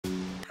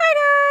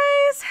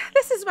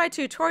is my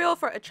tutorial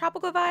for a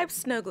tropical vibe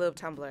snow globe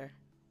tumbler.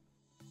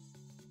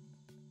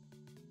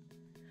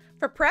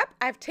 For prep,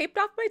 I've taped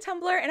off my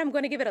tumbler and I'm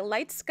going to give it a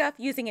light scuff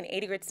using an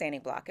 80 grit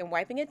sanding block and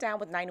wiping it down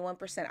with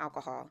 91%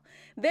 alcohol.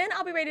 Then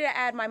I'll be ready to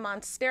add my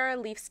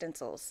Monstera leaf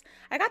stencils.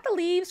 I got the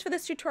leaves for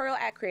this tutorial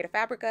at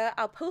Fabrica.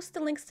 I'll post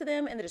the links to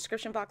them in the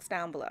description box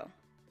down below.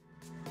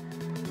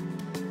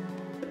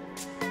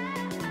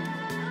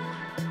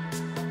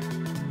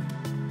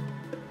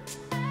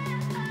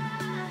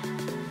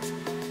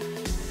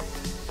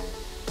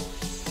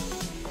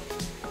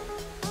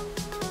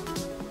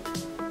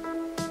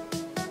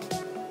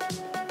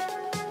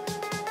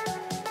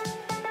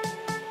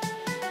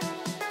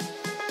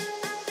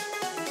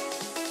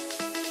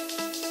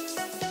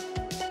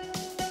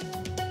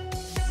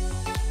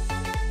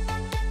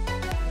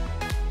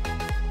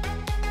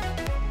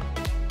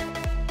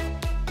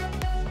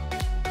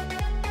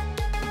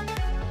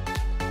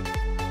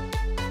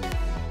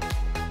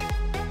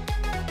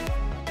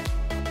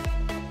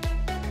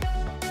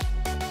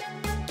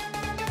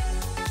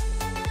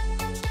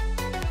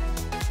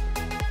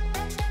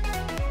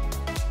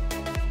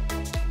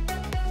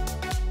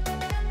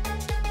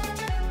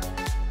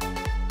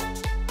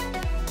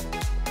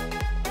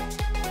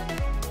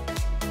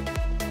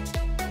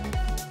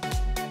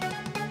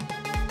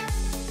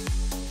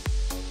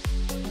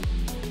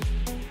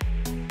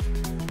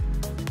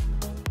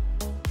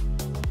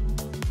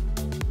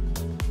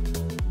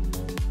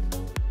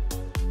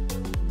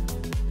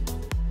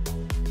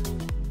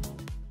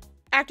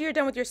 After you're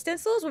done with your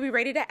stencils, we'll be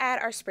ready to add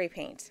our spray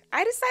paint.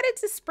 I decided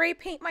to spray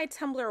paint my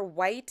tumbler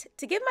white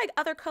to give my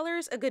other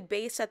colors a good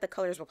base so that the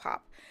colors will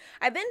pop.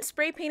 I then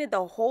spray painted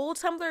the whole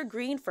tumbler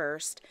green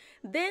first,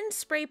 then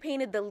spray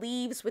painted the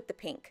leaves with the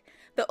pink.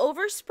 The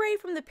overspray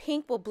from the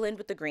pink will blend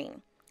with the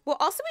green. We'll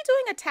also be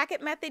doing a tack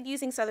it method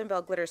using Southern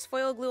Belle Glitter's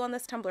foil glue on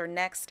this tumbler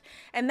next,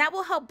 and that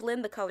will help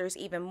blend the colors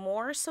even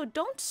more, so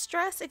don't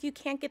stress if you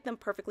can't get them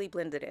perfectly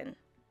blended in.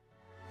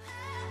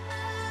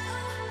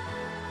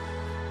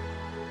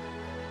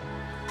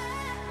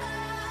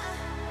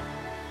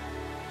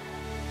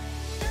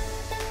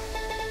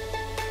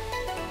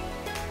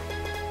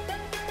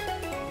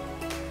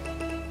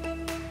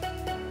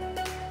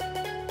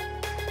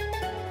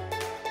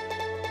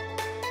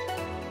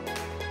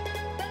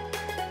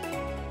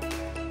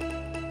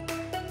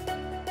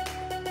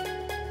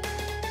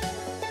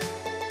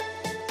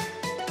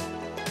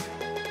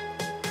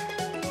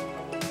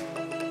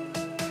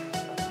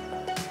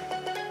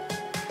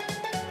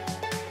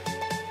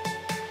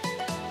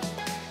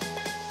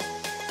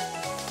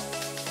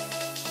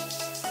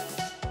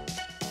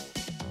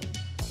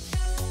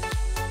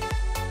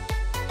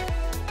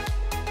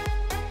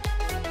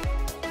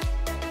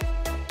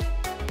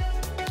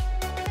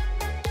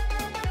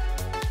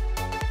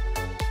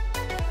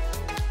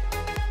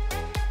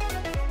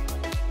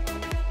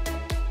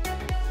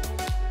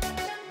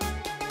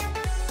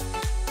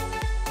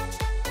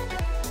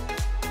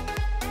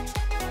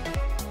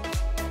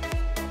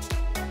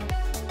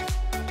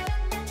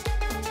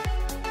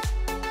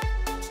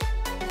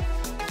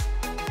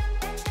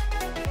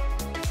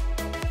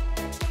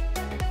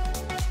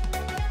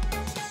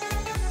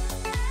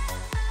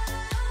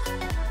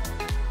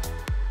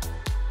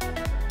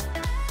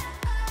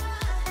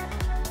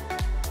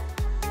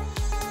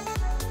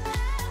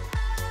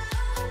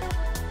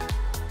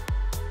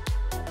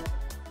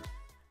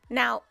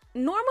 Now,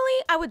 normally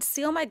I would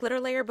seal my glitter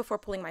layer before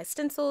pulling my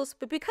stencils,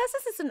 but because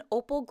this is an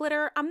opal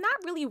glitter, I'm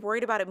not really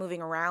worried about it moving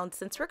around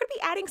since we're going to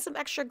be adding some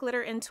extra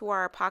glitter into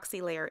our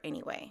epoxy layer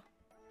anyway.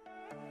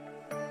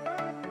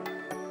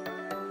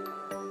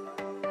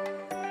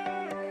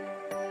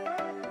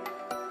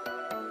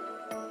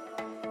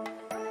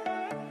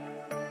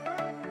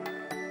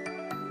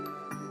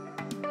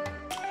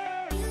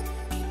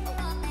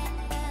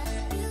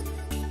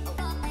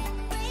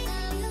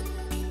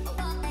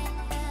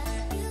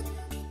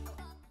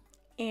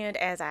 And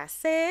as I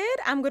said,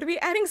 I'm going to be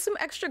adding some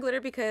extra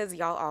glitter because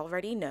y'all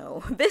already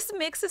know. This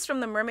mix is from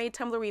the mermaid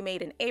tumbler we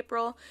made in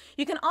April.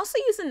 You can also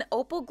use an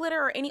opal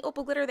glitter or any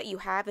opal glitter that you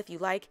have if you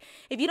like.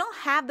 If you don't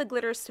have the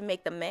glitters to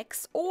make the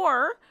mix,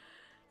 or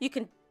you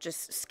can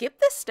just skip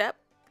this step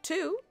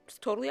too. It's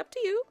totally up to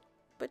you.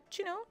 But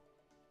you know,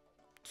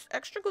 it's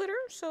extra glitter,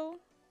 so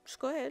just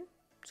go ahead.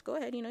 Just go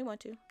ahead. You know you want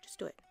to. Just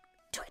do it.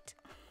 Do it.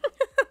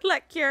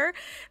 Let cure.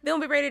 Then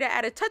we'll be ready to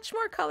add a touch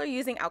more color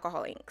using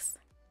alcohol inks.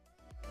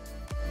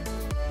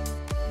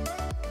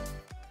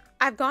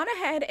 I've gone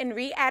ahead and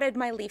re-added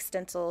my leaf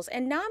stencils,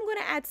 and now I'm going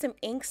to add some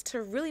inks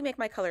to really make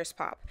my colors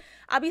pop.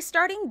 I'll be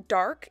starting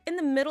dark in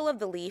the middle of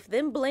the leaf,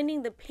 then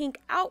blending the pink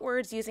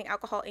outwards using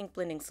alcohol ink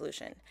blending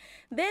solution.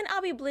 Then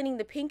I'll be blending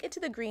the pink into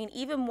the green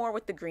even more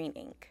with the green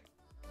ink.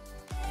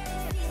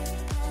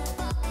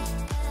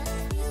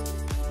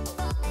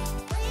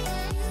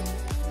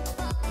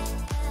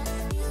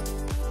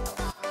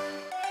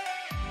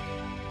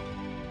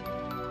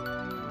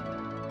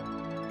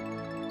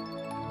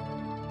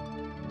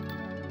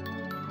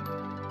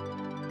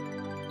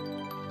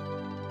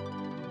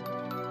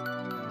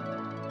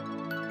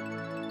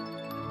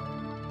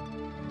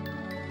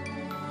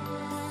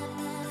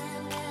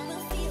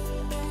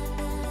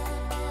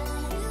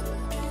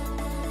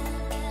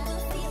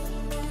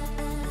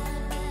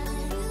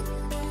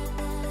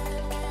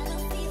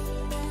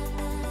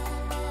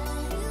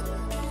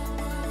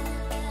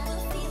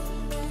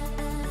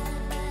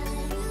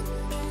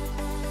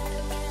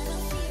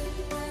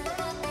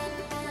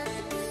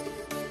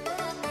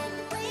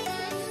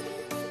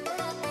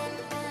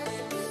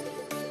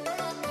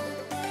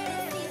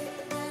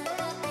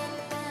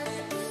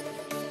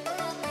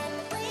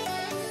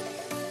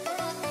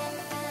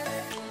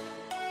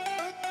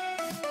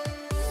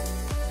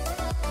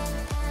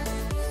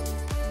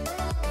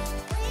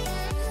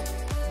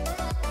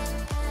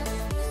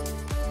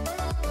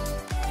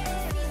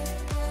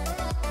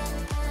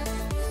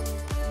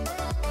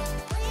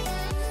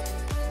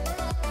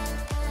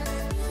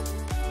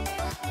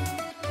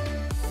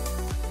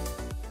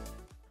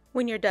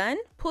 When you're done,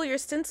 pull your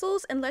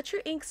stencils and let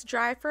your inks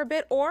dry for a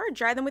bit or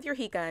dry them with your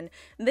heat gun,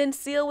 then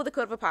seal with a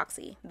coat of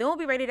epoxy. Then we'll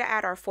be ready to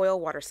add our foil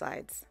water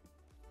slides.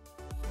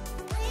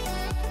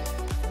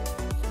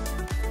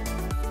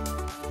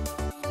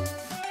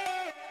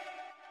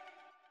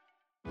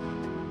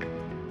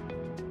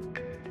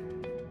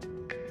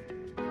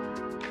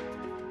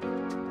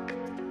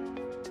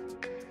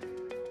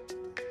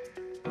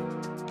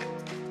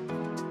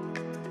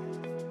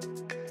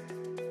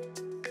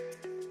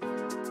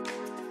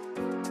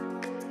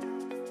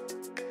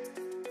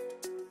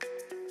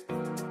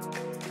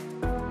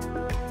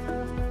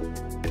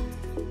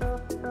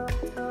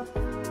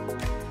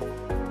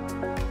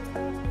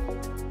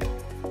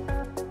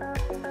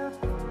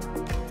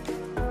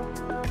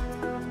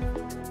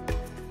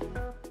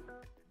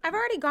 I've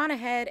already gone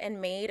ahead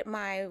and made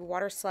my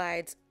water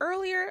slides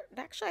earlier.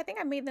 Actually, I think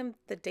I made them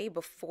the day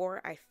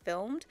before I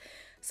filmed.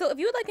 So if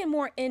you would like a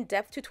more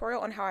in-depth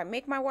tutorial on how I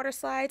make my water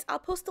slides, I'll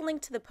post a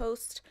link to the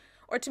post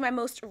or to my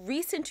most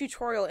recent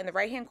tutorial in the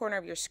right-hand corner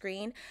of your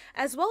screen,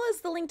 as well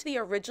as the link to the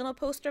original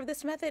poster of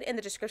this method in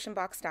the description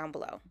box down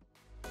below.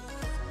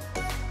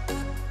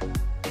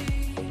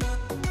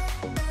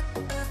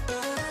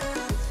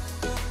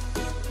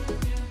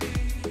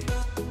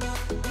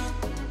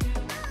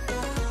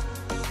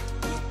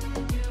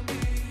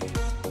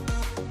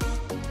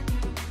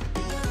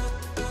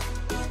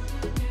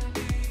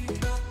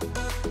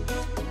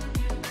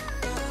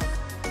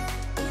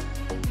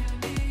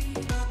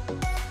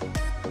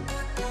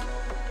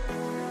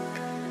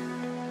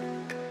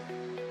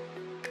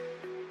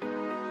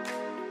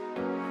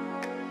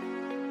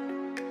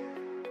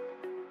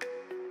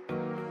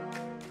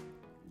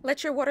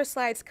 Let your water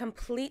slides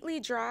completely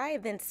dry,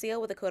 then seal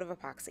with a coat of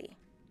epoxy.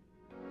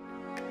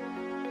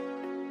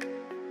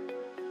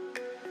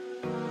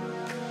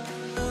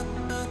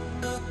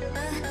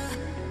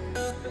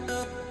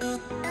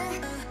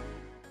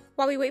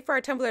 While we wait for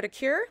our tumbler to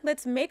cure,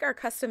 let's make our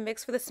custom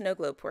mix for the snow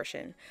globe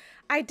portion.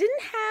 I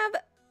didn't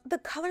have the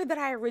color that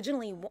I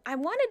originally I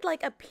wanted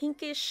like a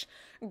pinkish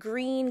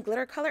green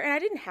glitter color, and I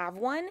didn't have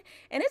one,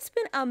 and it's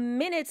been a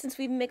minute since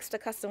we've mixed a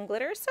custom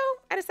glitter, so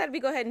I decided to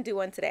go ahead and do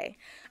one today.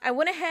 I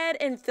went ahead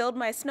and filled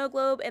my snow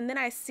globe, and then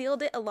I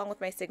sealed it along with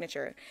my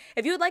signature.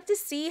 If you would like to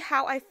see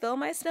how I fill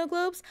my snow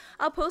globes,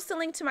 I'll post a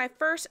link to my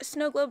first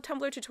snow globe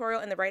tumbler tutorial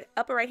in the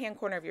upper right hand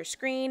corner of your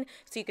screen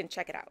so you can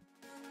check it out.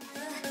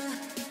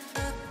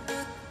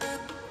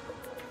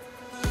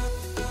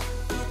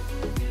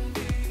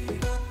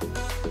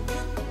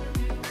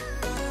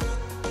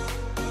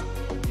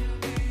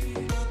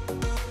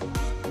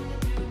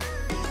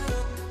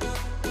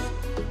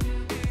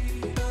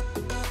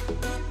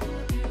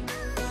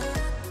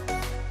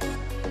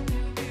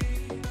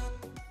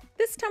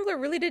 This tumbler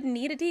really didn't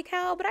need a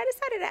decal, but I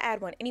decided to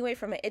add one anyway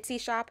from an Etsy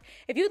shop.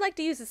 If you would like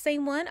to use the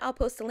same one, I'll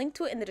post a link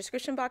to it in the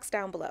description box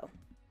down below.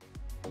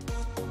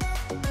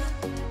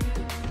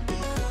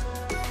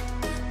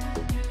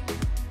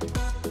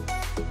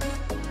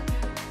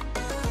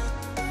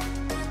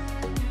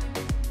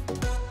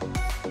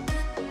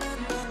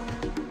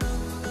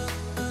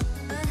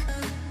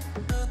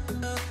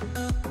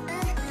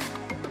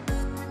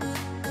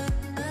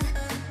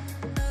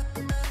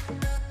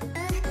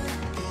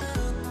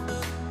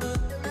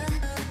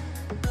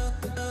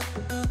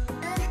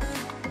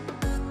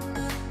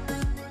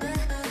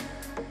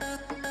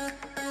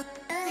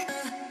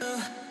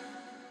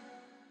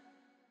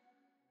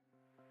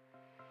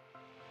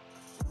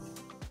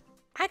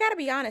 I gotta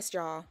be honest,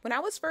 y'all. When I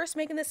was first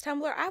making this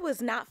tumbler, I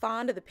was not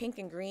fond of the pink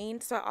and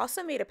green, so I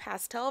also made a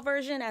pastel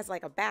version as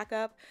like a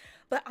backup.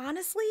 But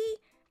honestly,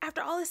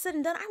 after all is said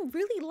and done, I'm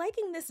really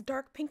liking this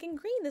dark pink and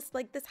green, this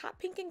hot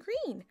pink and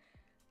green.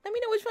 Let me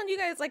know which one you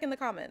guys like in the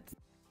comments.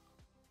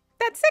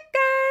 That's it,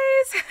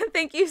 guys!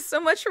 Thank you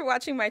so much for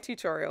watching my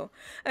tutorial.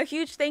 A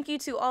huge thank you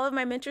to all of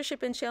my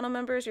mentorship and channel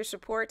members. Your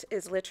support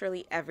is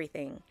literally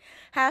everything.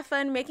 Have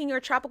fun making your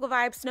tropical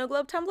vibe snow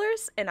globe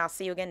tumblers, and I'll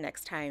see you again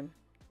next time.